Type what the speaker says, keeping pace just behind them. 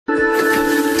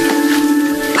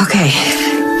Okay,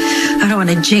 I don't want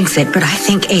to jinx it, but I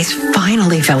think Ace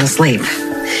finally fell asleep.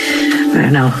 I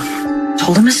don't know.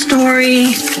 Told him a story,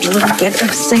 a little bit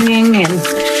of singing,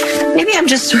 and maybe I'm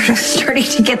just sort of starting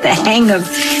to get the hang of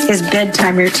his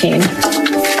bedtime routine.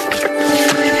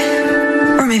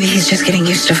 Or maybe he's just getting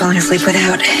used to falling asleep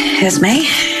without Esme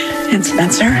and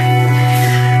Spencer.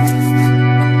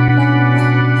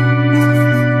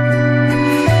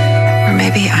 Or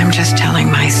maybe I'm just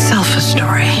telling myself a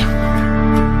story.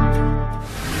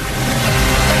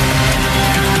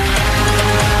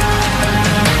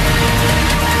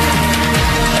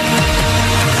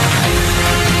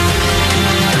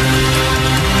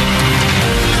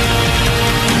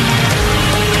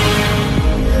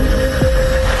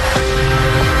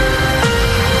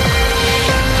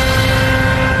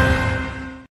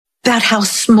 About how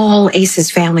small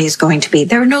Ace's family is going to be.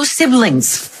 There are no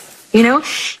siblings, you know?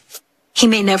 He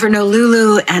may never know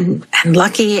Lulu and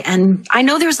Lucky, and I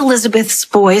know there's Elizabeth's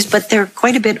boys, but they're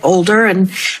quite a bit older and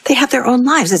they have their own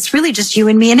lives. It's really just you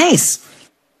and me and Ace.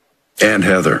 And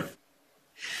Heather.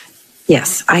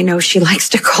 Yes, I know she likes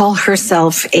to call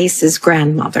herself Ace's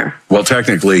grandmother. Well,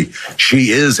 technically, she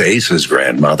is Ace's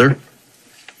grandmother.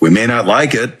 We may not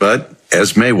like it, but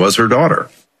Esme was her daughter.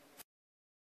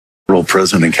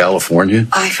 Prison in California.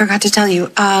 I forgot to tell you,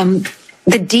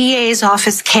 the DA's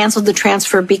office canceled the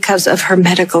transfer because of her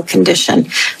medical condition.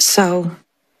 So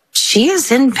she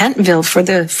is in Pentonville for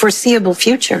the foreseeable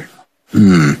future.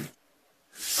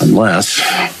 Unless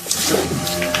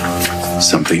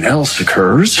something else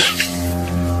occurs.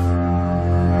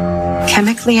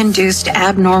 Chemically induced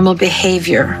abnormal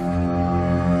behavior.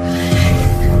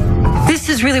 This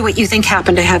is really what you think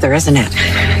happened to Heather, isn't it?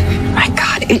 My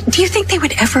God, do you think they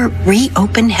would ever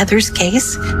reopen Heather's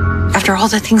case after all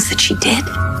the things that she did?